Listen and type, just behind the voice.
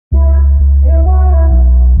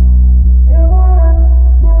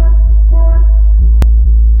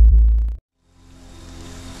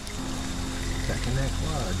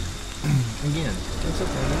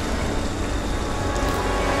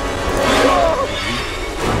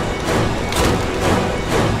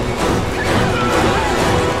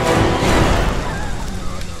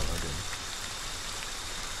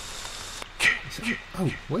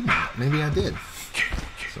Maybe I did.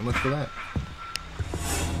 So much for that.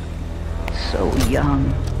 So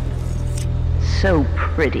young. So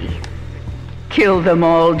pretty. Kill them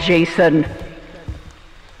all, Jason.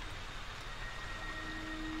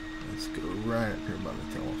 Let's go right up here by the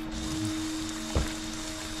telephone.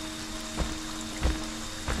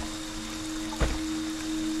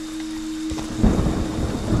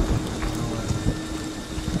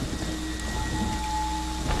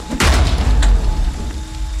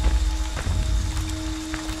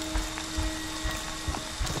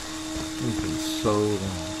 It's been so long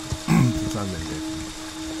since I've been Jason.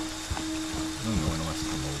 I don't know when I last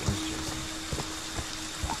time I was Jason.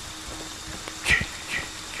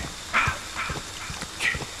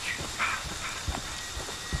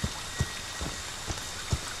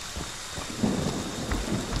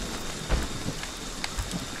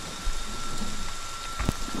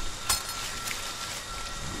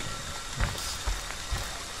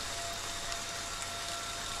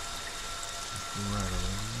 Right over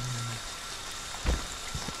there.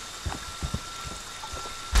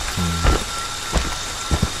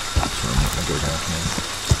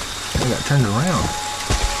 I got turned around.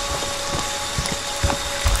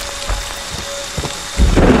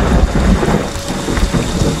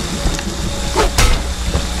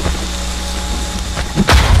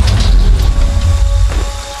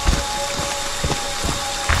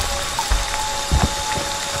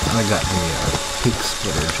 I got the pig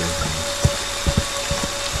splitter Jason.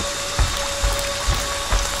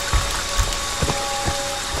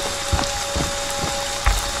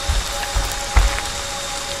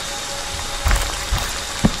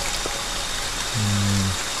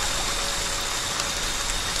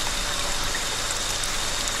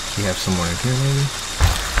 You have somewhere in here, maybe?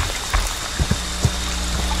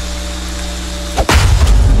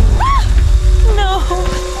 No,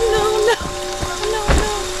 no, no, no,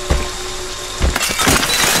 no.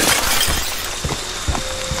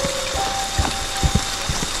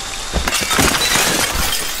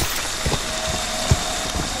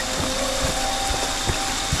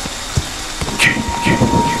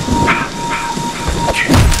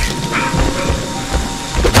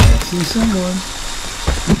 I see someone.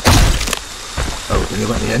 Oh, can you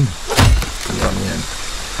let me in? Can you let me in?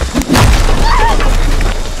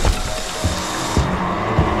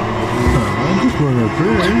 I just want to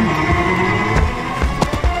pray.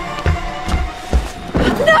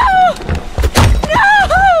 No! No!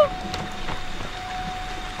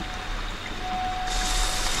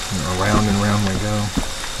 Around and round we go.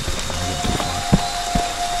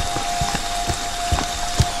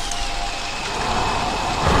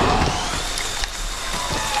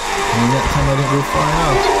 And that time I didn't go far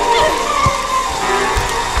out.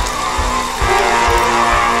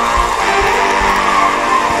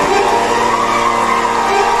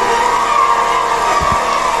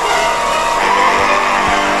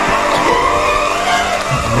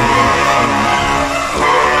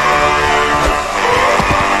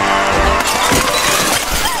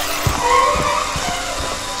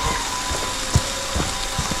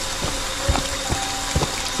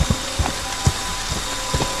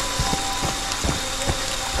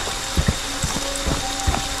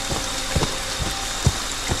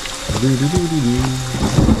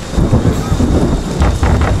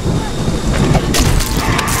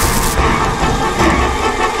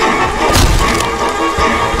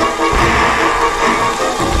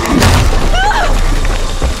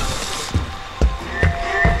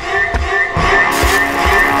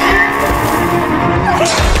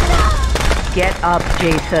 Get up,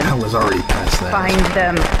 Jason. I was already past that. Find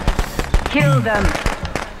them. Kill them.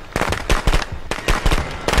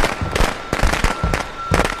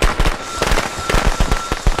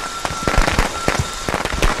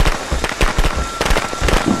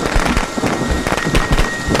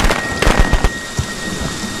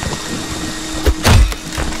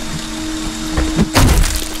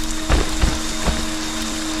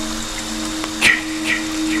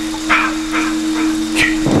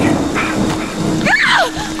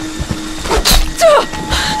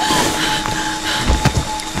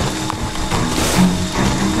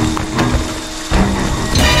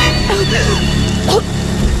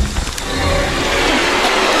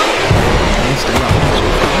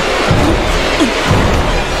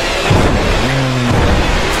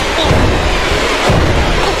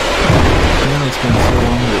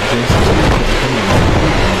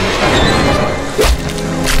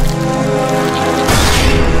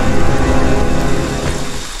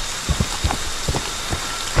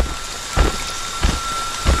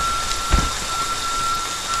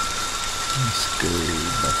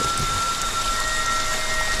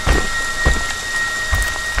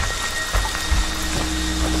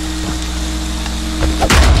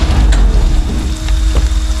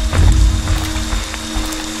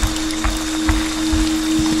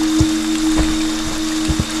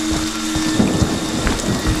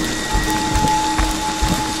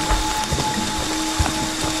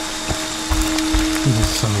 This is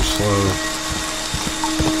so slow.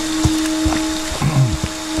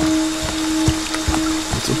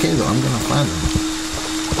 It's okay though, I'm gonna find them.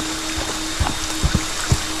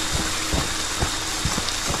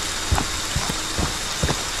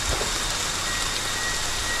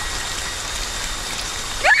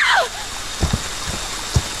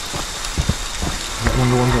 I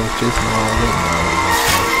wonder ones I was chasing all day.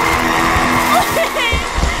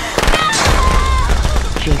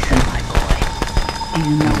 Jason, my boy, do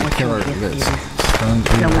you know what your gift is?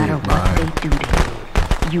 No matter what they do to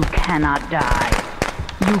you, you cannot die.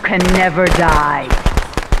 You can never die.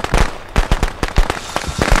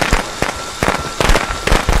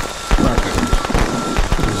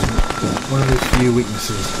 One of his few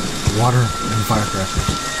weaknesses, water and firecrackers.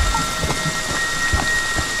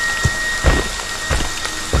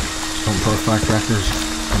 Don't throw firecrackers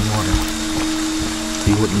in water.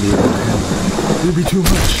 He wouldn't be able to handle it. It'd be too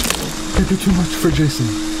much. It'd be too much for Jason.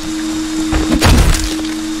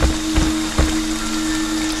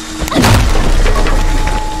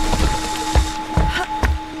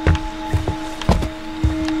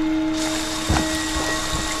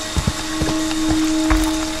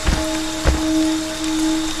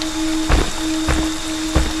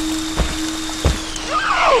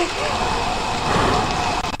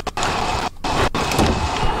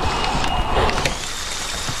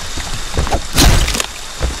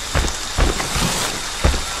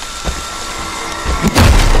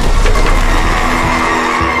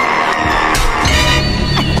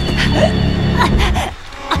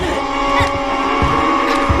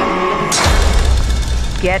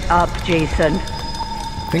 Get up, Jason.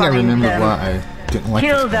 I think I remember why I didn't like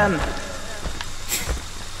Kill them.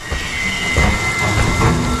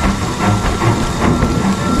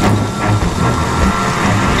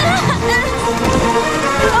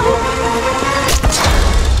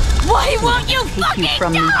 Why won't you Take fucking you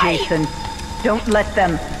from me, die? Jason. Don't let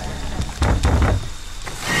them.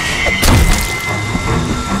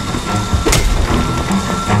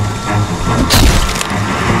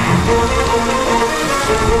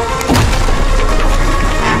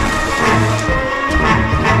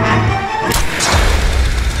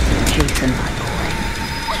 Jason, my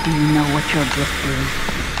boy, do you know what your gift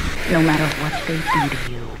is? No matter what they do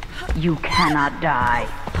to you, you cannot die.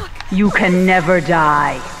 You can never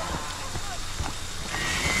die.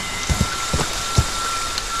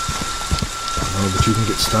 No, but you can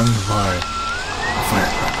get stung by a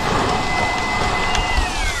firecracker.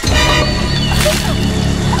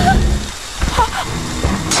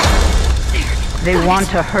 They want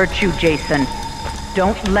to hurt you, Jason.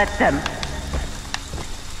 Don't let them.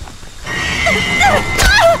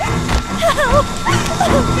 Help!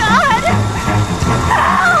 Oh, God!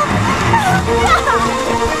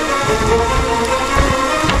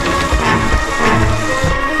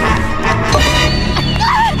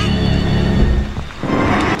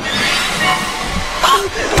 Oh,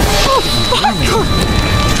 fuck!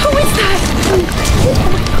 Who is that?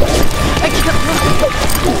 I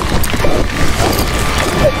can't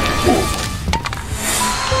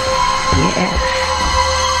Yes.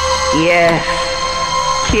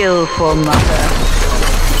 Yes. Kill for mother.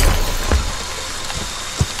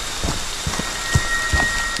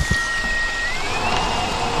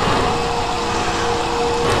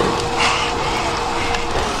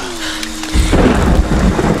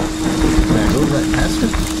 Can I go right past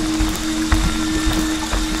it?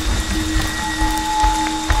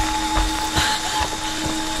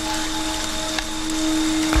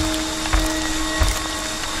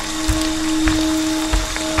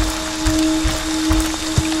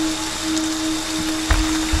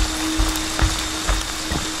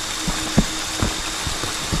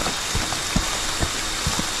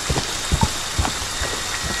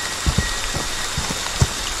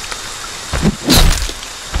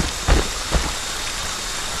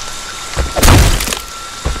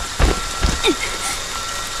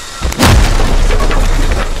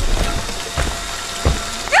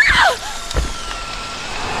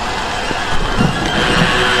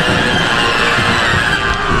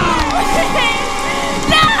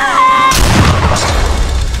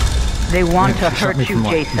 They want to She shot hurt me you, from,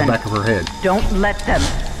 like, Jason. the back of her head. Don't let them.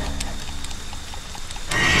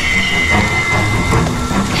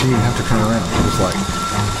 She didn't have to turn around. She was like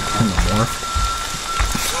in the morph.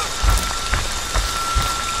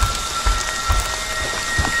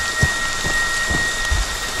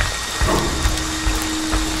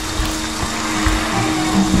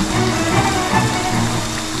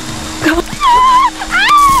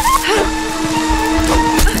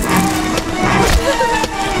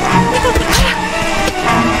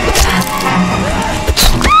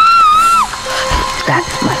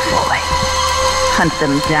 hunt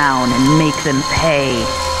them down and make them pay.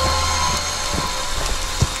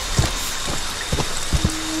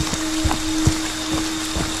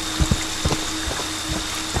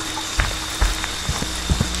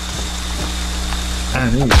 I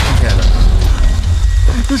knew you had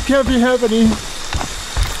it. This can't be happening.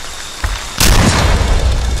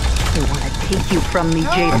 They want to take you from me,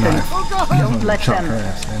 Jason. Don't let Chop them. her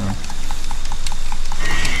ass down.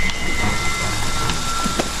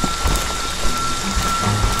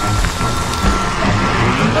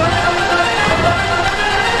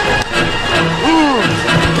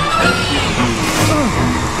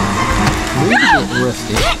 Maybe get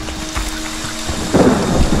rusty.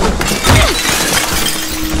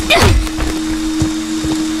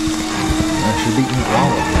 Actually beating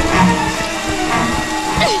all of them.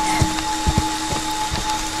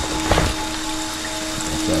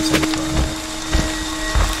 That's how you try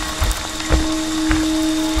that.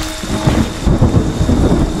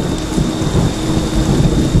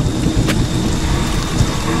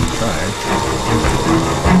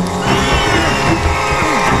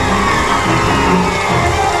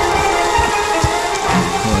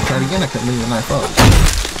 When I tried again, I couldn't leave the knife up.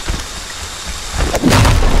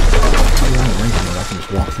 I can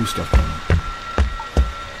just walk through stuff now.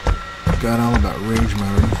 Got all about rage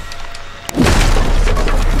mode.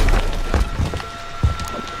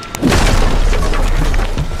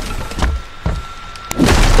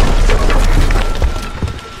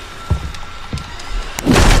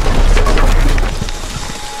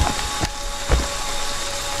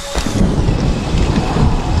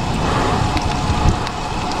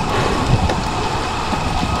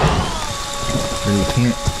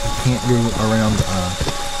 Can't go around,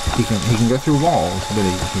 he can go through walls, but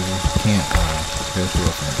he can't go through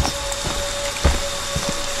a fence.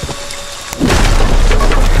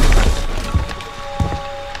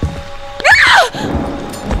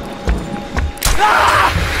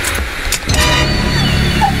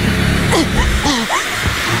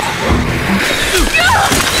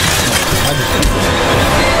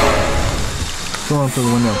 Throw him through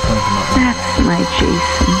the window, punch him out. That's my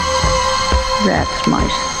Jason. That's my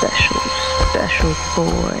special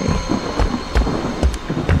boy.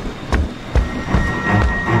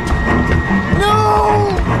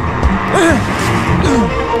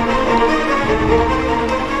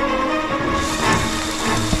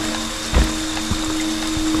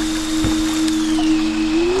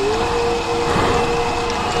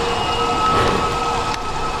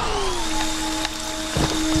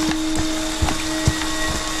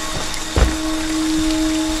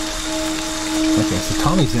 Okay, so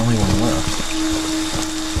Tommy's the only one left.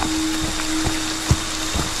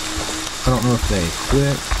 I don't know if they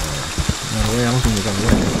quit or ran away. I don't think they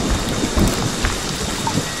got away.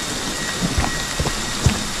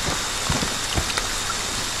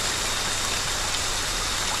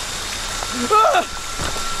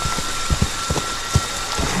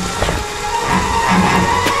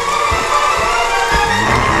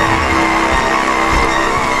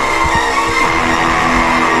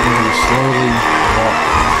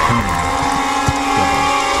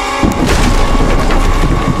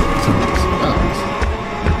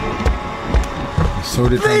 So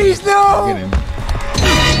did Please, no! Get him.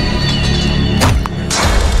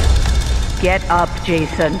 Get up,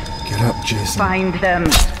 Jason. Get up, Jason. Find them.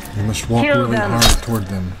 You must walk Kill really them. hard toward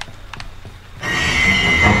them.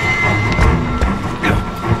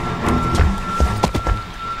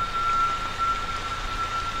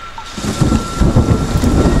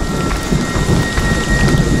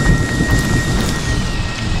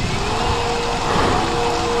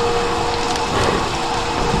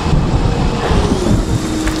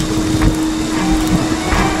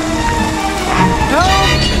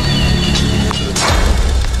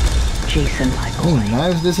 Jason, my How boy. many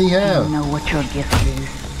knives does he You have? know what your gift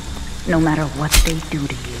is. No matter what they do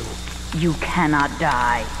to you, you cannot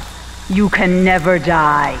die. You can never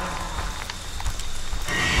die.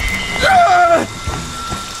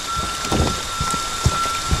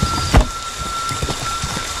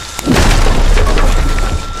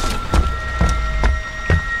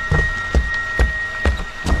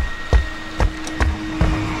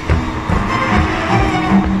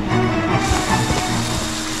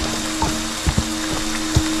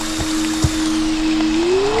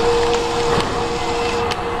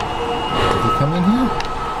 Did he come in here?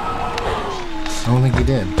 I don't think he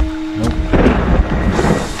did.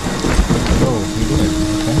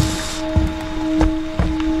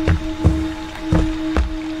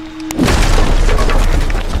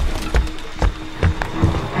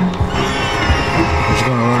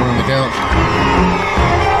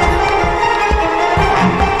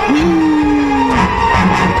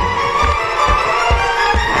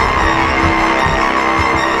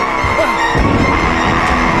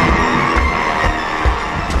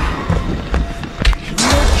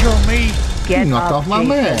 knocked off my Jason.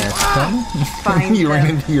 mask, huh? Find You ran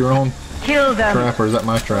them. into your own Kill them. trap, or is that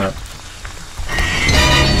my trap?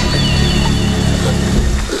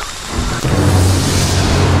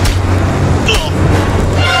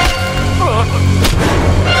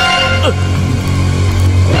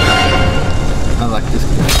 I like this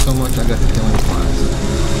game so much, I got to kill him twice.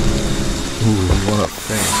 Ooh, what a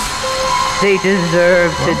thing. They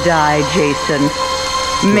deserve to die, Jason.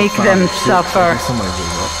 Make Five, them 6, suffer. Somebody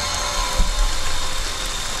gave up.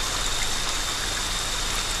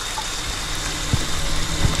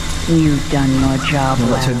 You've done your job Now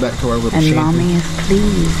well. let's head back to our little And shanty. Mommy is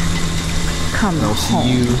pleased. Come And I'll home.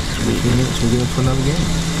 see you in a few minutes. We'll get into another game.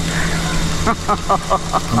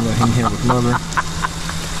 I'm gonna hang out with Mother.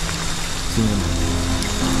 See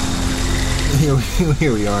you.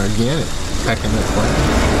 Here we are again. Back in that place.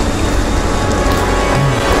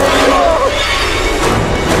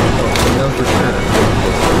 Another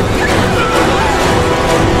trap.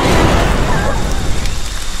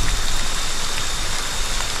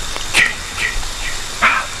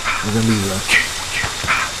 We're gonna be the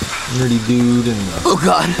nerdy dude and the Oh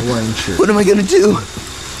God! Hawaiian shirt. What am I gonna do? I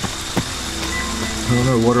don't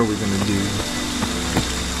know. What are we gonna do?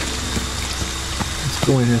 Let's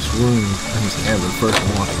go in this room and just have it first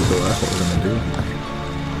and lock the door. That's what we're gonna do.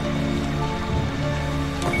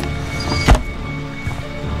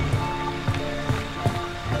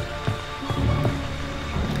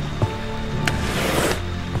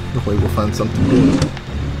 Hopefully we'll find something good.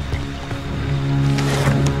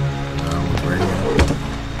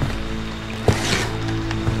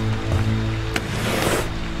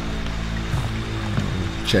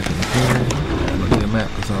 Checking here. I don't need a map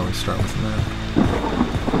because I always start with a map.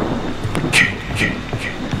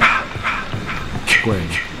 Go ahead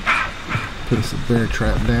and put us a bear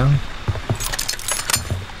trap down.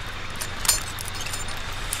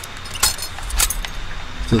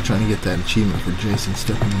 Still trying to get that achievement for Jason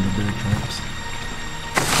stepping into bear traps.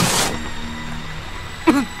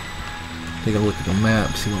 Take a look at the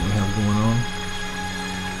map, see what we have going on.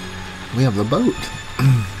 We have the boat.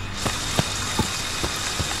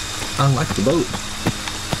 I like the boat.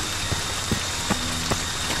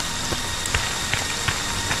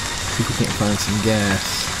 See if we can't find some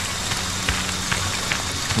gas.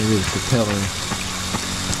 Maybe the propeller.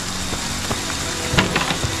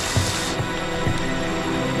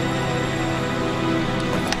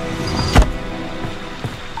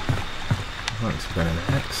 That's got an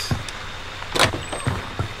axe.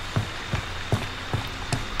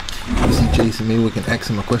 You see Jason, maybe we can ask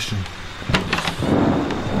him a question.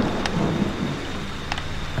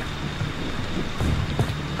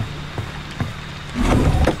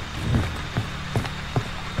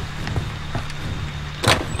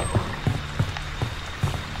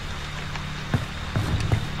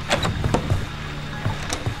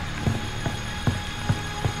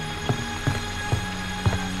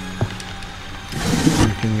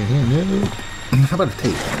 How about a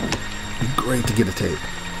tape? It'd be great to get a tape.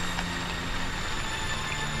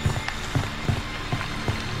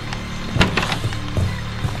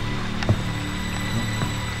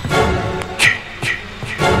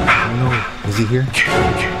 No, is he here?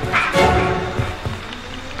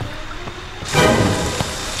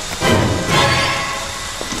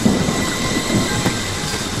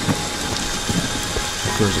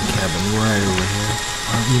 There's a cabin right over here.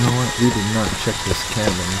 You know what? We did not check this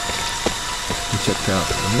cabin. We checked out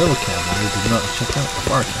the middle cabin. We did not check out the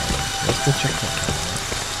far cabin. Let's go check that cabin out.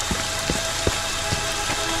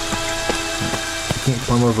 You can't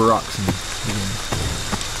climb over rocks and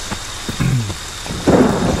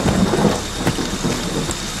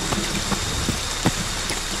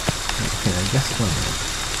okay, I guess one.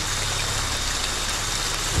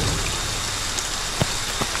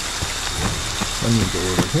 Let me go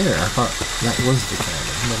over here. I thought that was the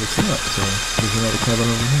cabin, but it's not. So there's another cabin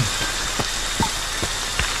over here.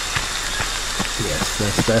 Yes,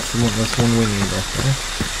 that's the one. That's one we need right there.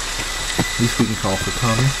 At least we can call for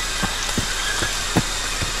Tommy.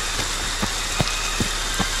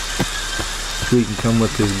 So he can come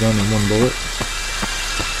with his gun and one bullet.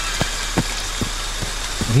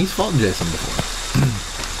 And he's fought Jason before.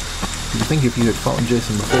 You'd think if you had fought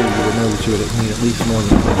Jason before, you would know that you would need at least more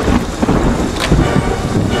than one bullet.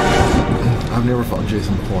 I've never fought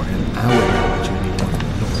Jason before, and I wouldn't know that you would need more than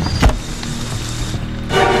one bullet.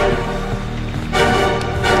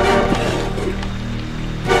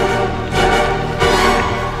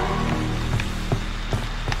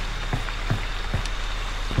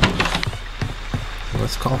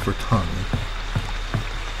 Let's call for Tommy.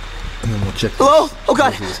 And then we'll check. Hello? Oh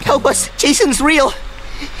God, help us! Jason's real!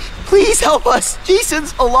 Please help us!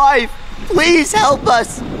 Jason's alive! Please help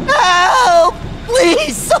us! Help!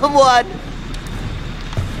 Please, someone!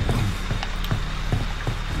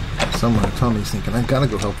 Someone at Tommy's thinking, I gotta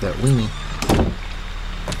go help that weenie.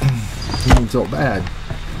 He needs so bad.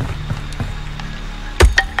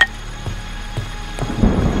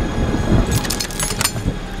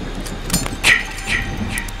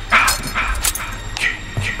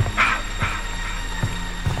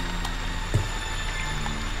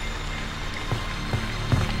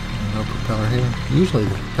 No propeller here. Usually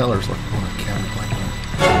the propeller's like on a cabin like that.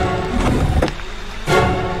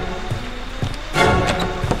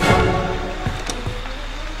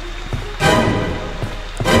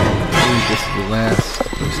 This is the last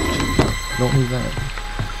place to check out. Don't leave that.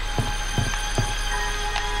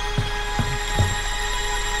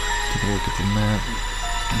 Take a look at the map.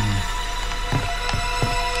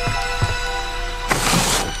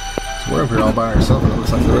 So we're over here all by ourselves, and it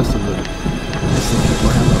looks like the rest of the people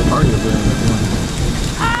are having a party over there in that one.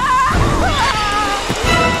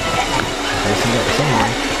 Okay, so we got somewhere.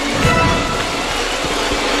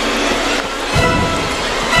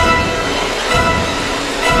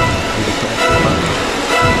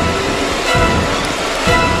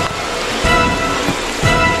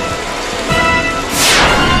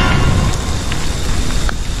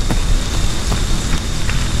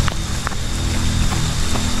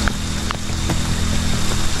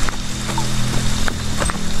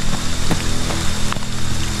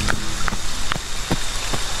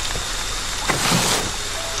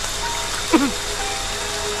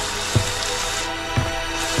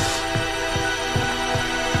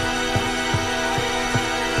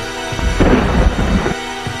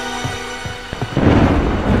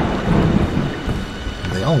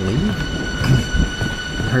 They all leave?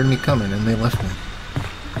 They heard me coming and they left me.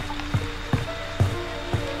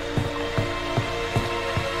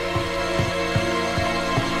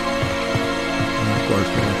 And of course,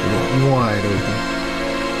 they left it wide open.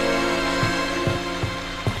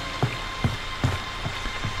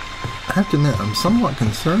 I have to admit, I'm somewhat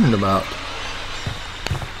concerned about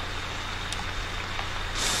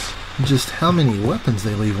just how many weapons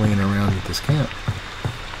they leave laying around at this camp.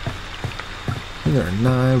 There are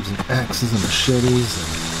knives and axes and machetes and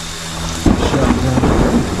shotguns and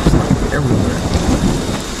everything, just like everywhere.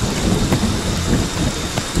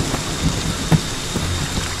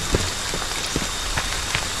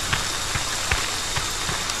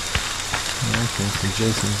 Okay, so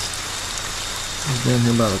Jason's down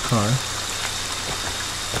here by the car.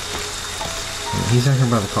 Yeah, he's out here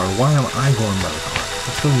by the car. Why am I going by the car?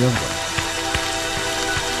 Let's go the other way.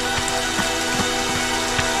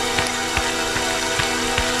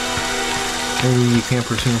 Any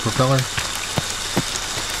campers seeing a propeller?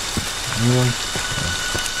 Anyone? No.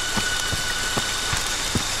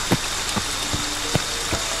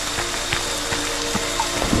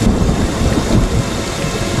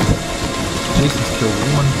 Jason's killed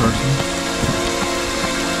one person.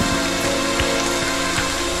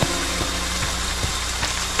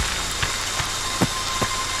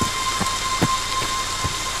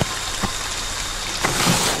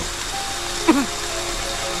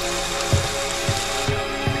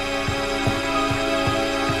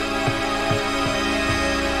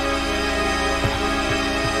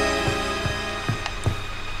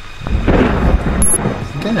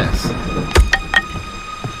 Gas.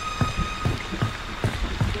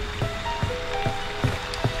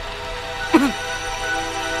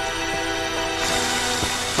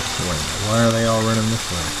 Wait, why are they all running this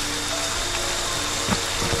way?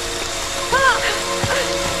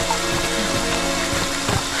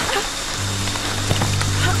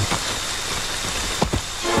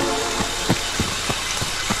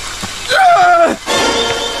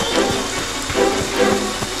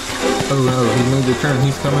 Oh no, he made the turn.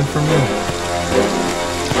 He's coming for me.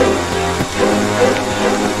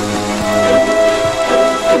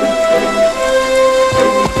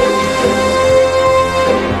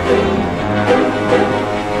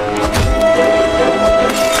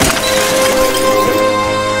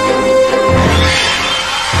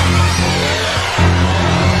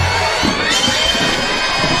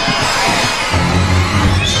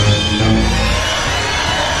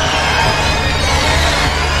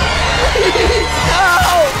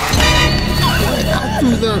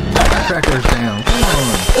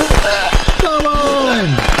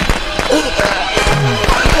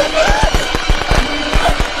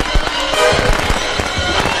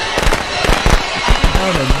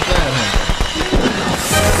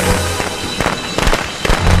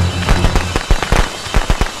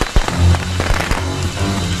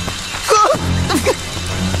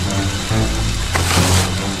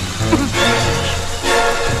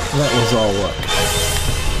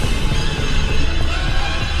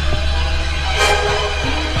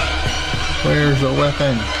 Where's the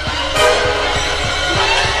weapon?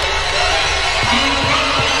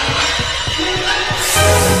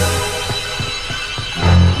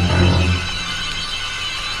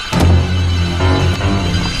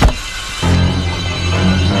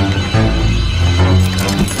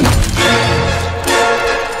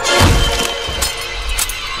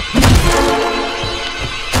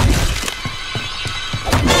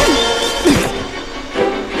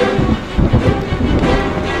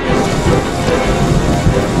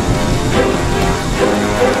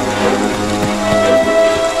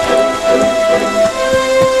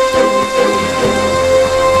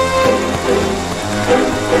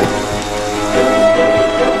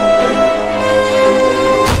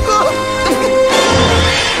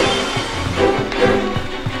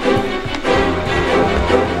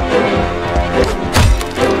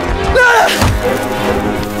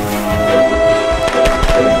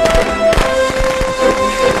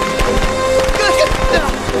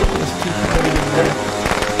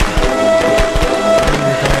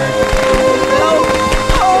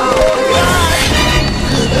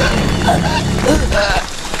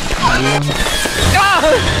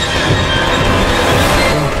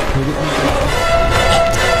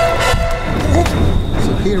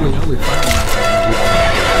 So here we go, we found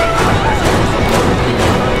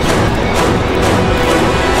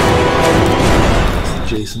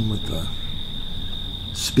Jason with the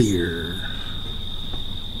spear.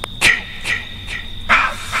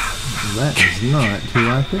 That is not who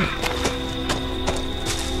I picked.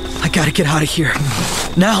 I gotta get out of here.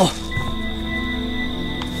 Now!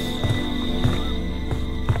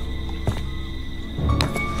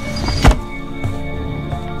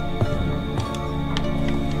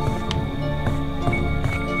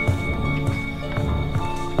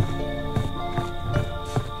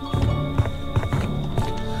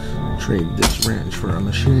 Trade this wrench for a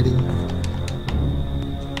machete.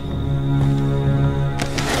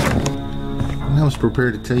 I was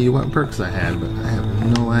prepared to tell you what perks I had, but I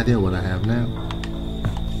have no idea what I have now.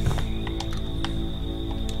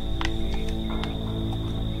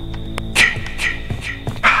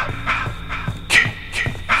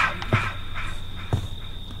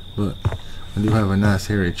 But I do have a nice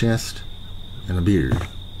hairy chest and a beard.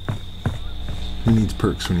 Who needs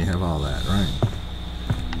perks when you have all that, right?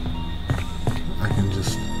 I can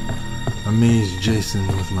just amaze Jason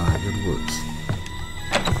with my good looks.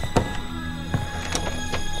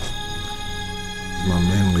 My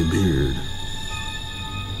manly beard.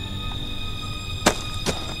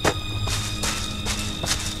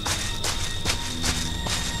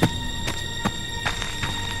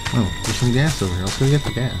 Oh, there's some gas over here. Let's go get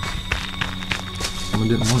the gas. Someone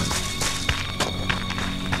didn't want it.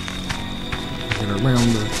 Get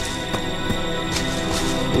around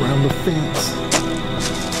the fence.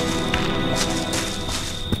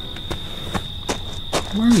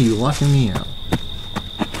 Why are you locking me out?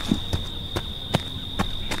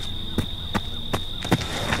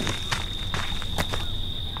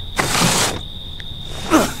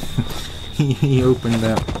 He opened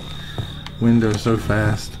that window so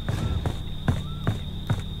fast.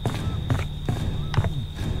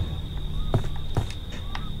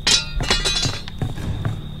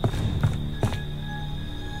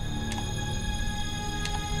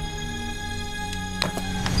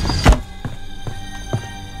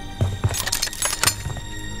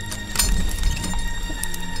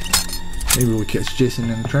 Maybe we'll catch Jason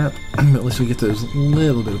in the trap. At least we get those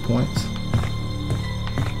little bit of points.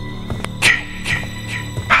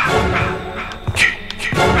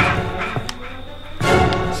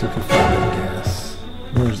 See if we find the gas.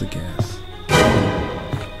 Where's the gas?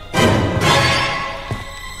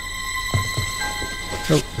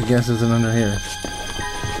 Oh, the gas isn't under here.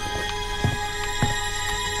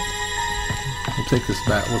 We'll take this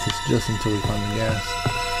bat with us just until we find the gas.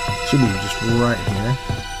 Should be just right here.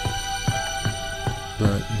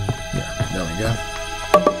 But, yeah, there we go.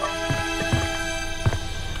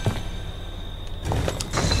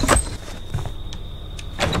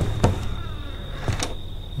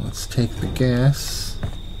 Let's take the gas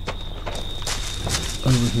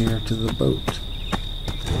over here to the boat.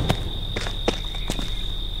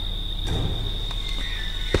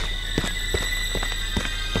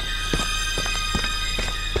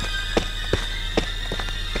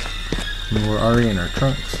 And we're already in our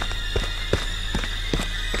trunks.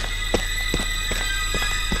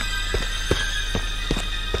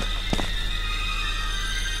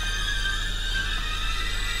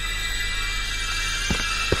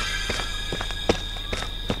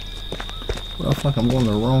 Well, I feel like I'm going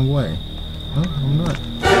the wrong way. No, I'm not.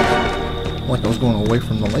 Like I was going away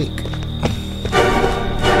from the lake.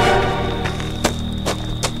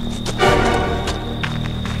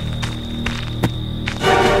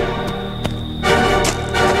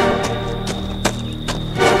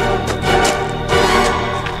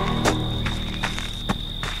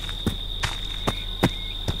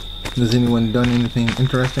 Has anyone done anything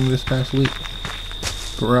interesting this past week?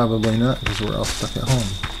 Probably not, because we're all stuck at home.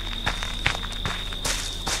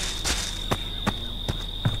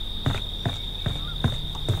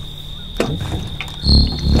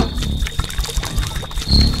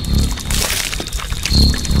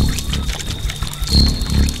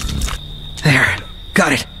 There,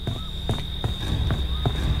 got it.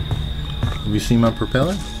 Have you seen my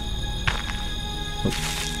propeller?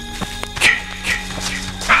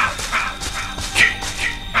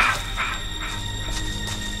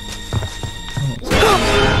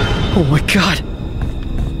 Oh my god!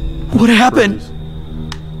 What happened?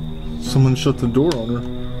 Someone shut the door on her.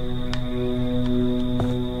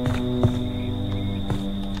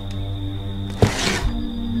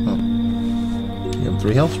 Oh. You have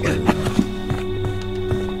 3 health sprays.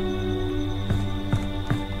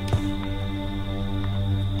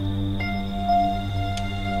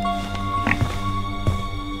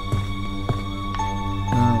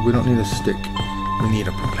 We don't need a stick. We need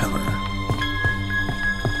a propeller.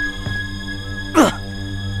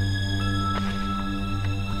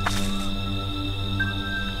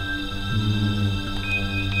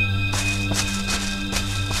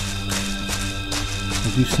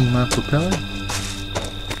 Have you seen my propeller?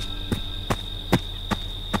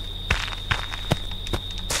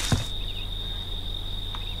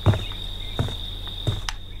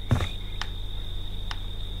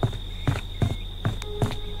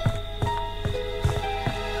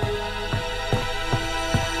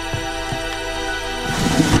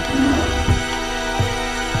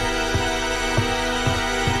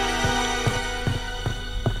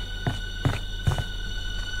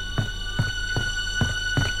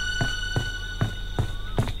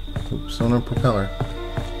 Oops, on a propeller.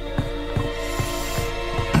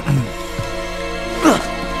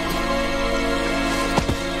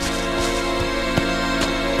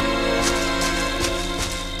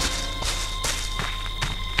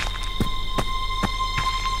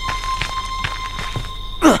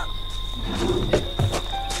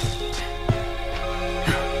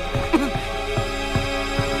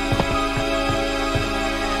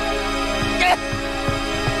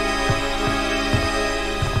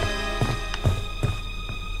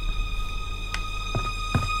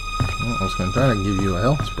 I was going to try to give you a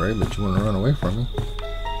health spray, but you want to run away from me.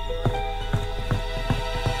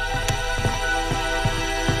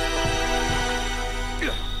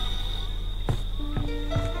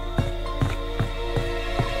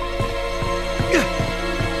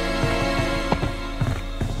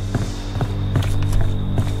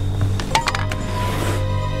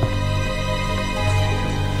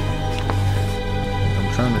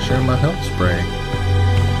 I'm trying to share my health spray.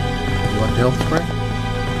 You want the health spray?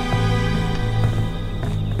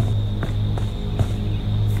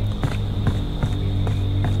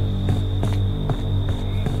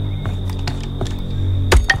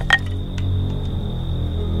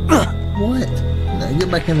 What? Now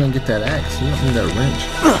get back in there and get that axe. You don't need that wrench.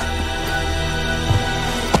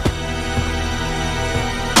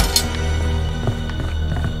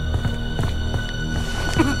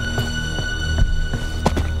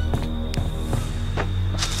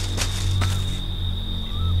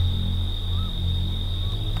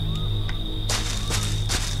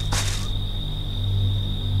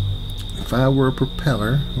 If I were a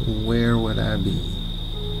propeller, where would I be?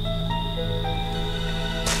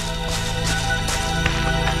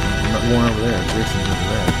 One over there. Jason's over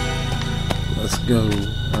there. Let's go.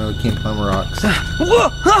 Oh, we can't climb rocks.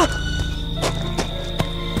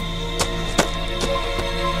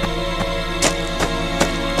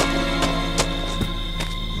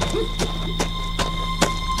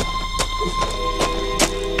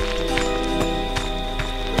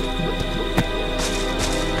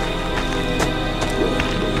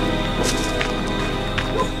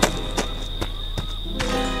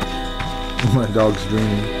 My dog's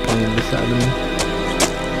dreaming, playing beside me.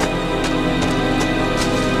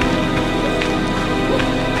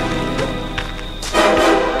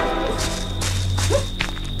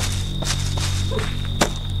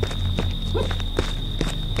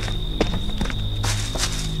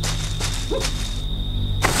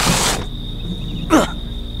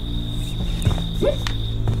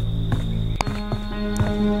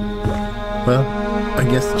 Well, I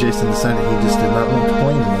guess Jason decided he just did not want to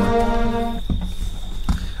play anymore.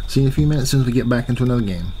 See you in a few minutes as soon as we get back into another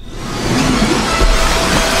game.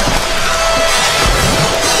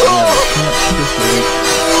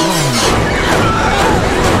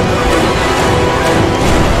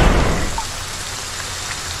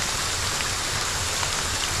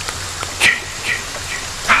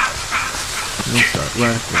 We'll start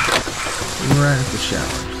right at the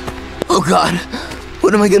showers. Oh God,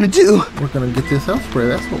 what am I gonna do? We're gonna get this health spray.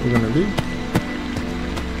 That's what we're gonna do.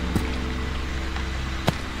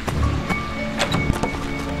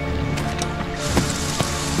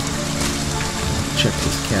 Check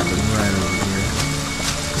this cabin right over here.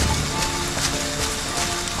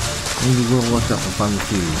 Maybe we'll look up and find the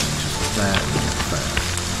fuse just that fast.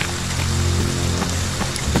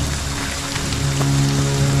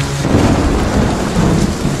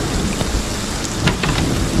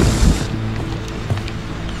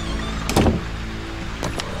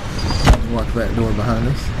 Lock that door behind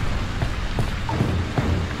us.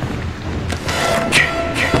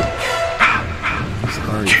 He's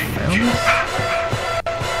already found us?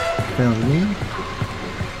 Found me?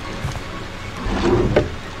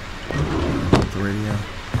 The radio.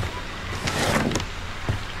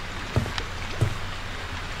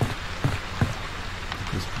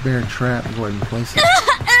 This bear trap, go ahead and place it.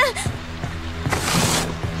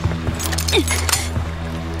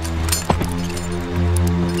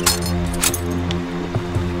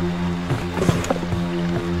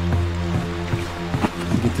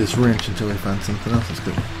 This wrench until we find something else that's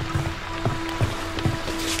good.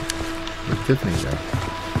 Where'd Tiffany go?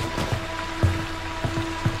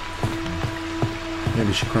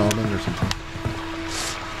 Maybe she crawled under something.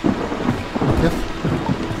 Yep.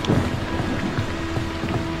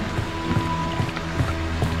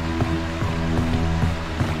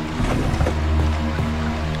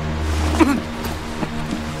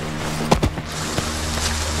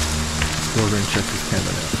 Go over and check this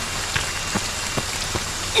cabinet out.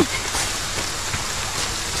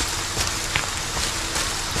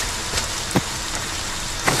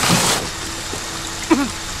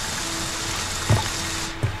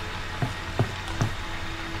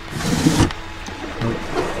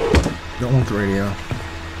 Don't want the radio.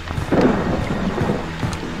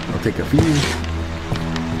 I'll take a fuse.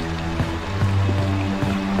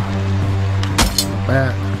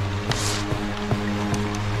 Bat.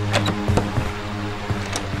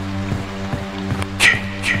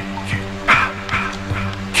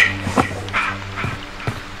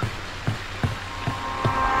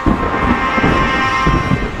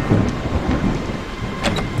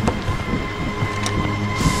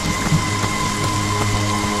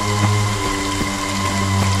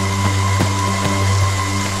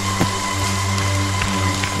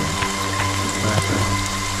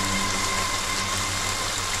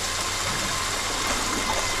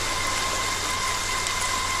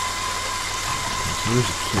 There's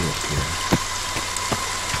a key up here.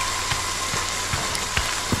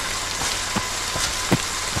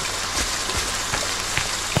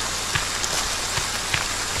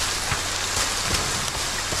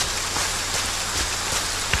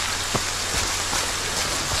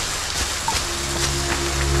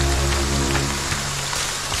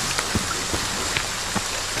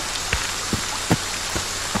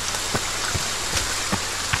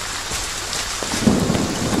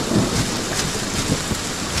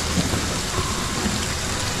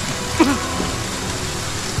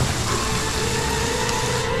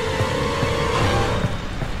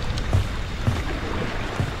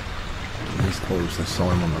 I saw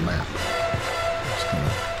him on the map. Just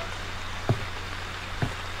gonna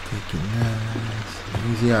take it nice and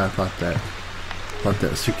easy. Yeah, I thought that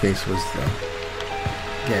suitcase was the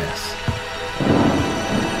gas.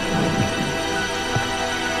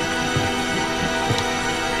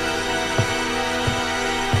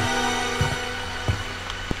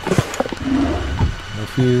 No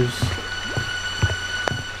fuse.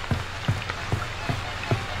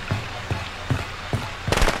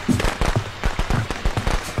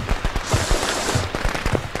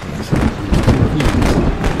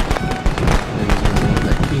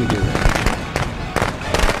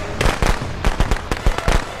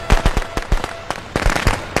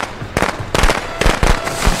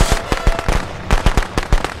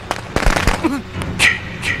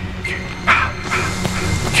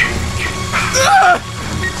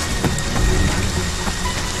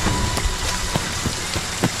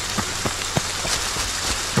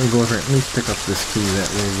 We'll go over and at least pick up this key, that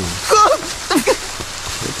way we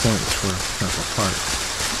get points for half a part.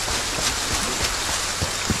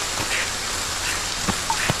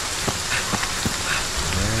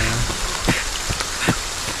 There.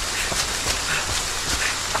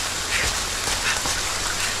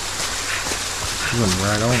 I'm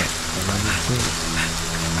right on it.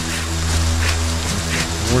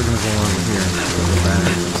 We're gonna go over here and go the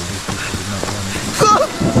batteries.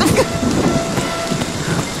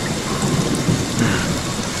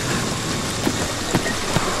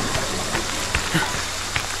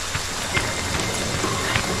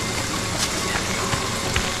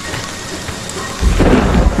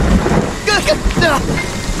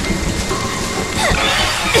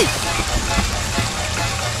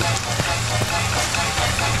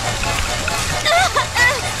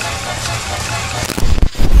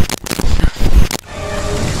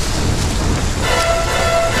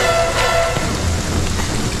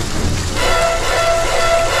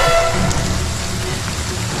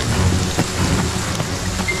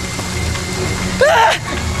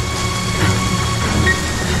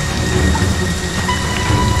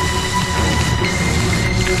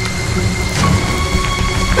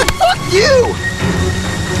 Fuck you!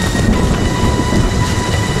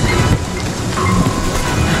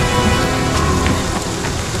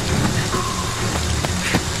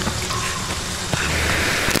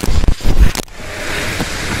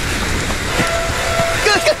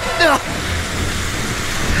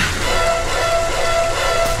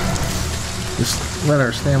 Just let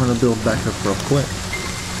our stamina build back up real quick.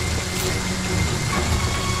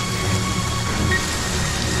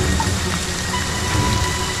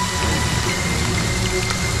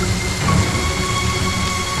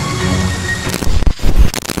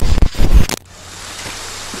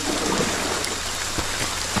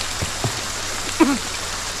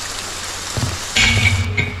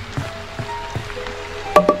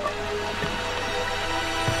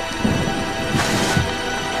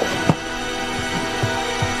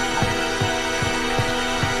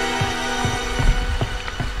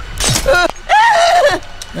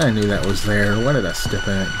 I knew that was there. Why did I step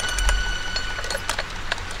in it?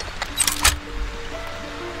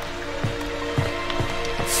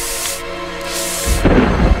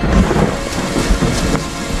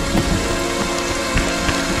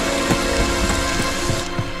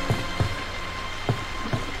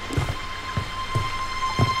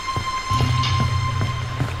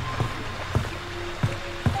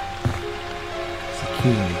 Is the key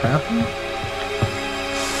in the bathroom?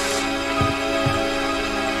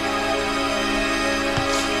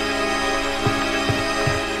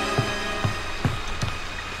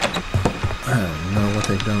 I don't know what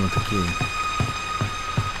they've done with the key.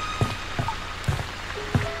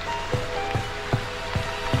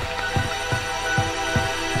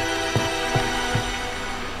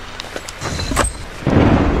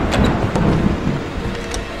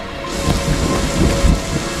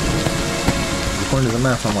 According to the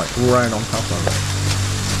map, I'm like right on top of it.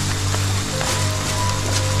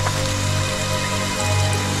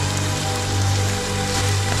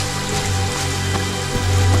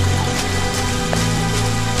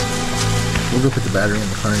 We'll go put the battery in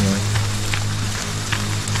the car anyway.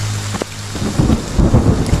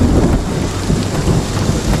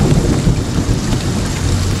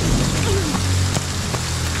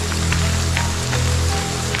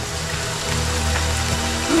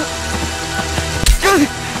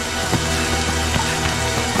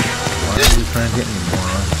 Why are you trying to hit me,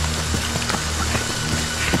 moron?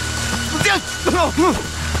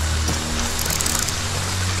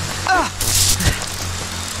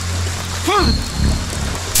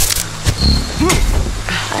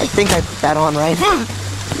 I think I put that on right. Some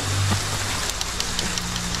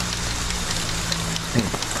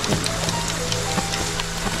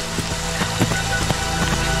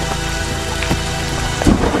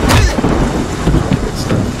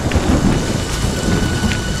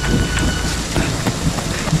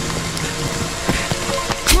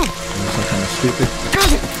kind of stupid.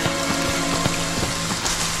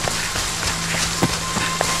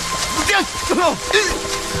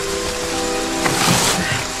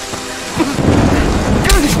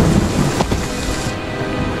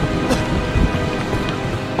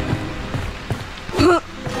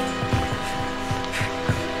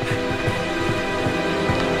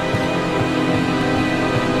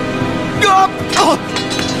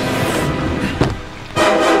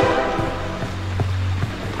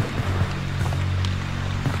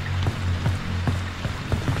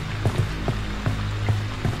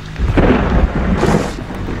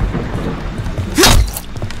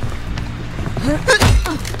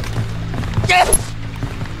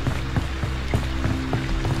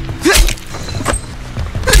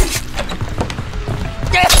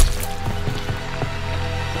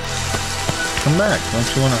 Come back,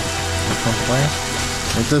 don't you wanna come play?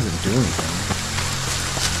 It doesn't do anything.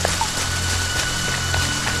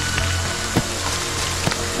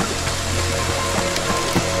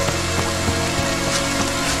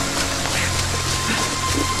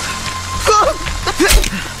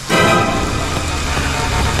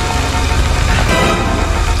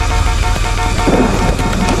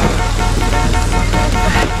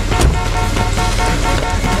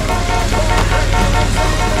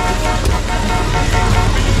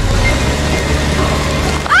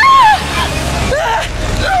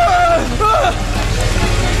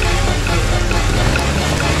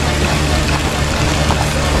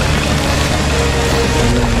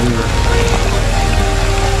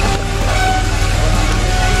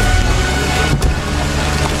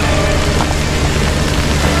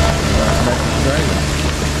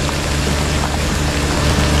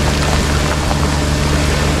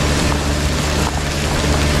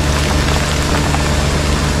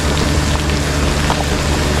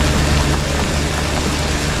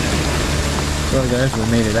 guys, we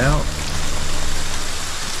made it out.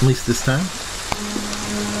 At least this time.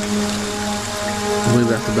 I believe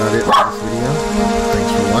that's about it for this video.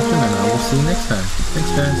 Thanks for watching, and I will see you next time.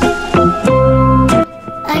 Thanks, guys.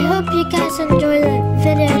 I hope you guys enjoyed the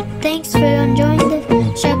video. Thanks for enjoying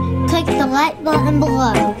the show. Click the like button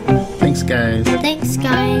below. Thanks, guys. Thanks,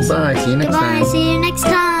 guys. Bye. See you next time. Goodbye. See you next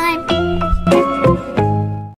time.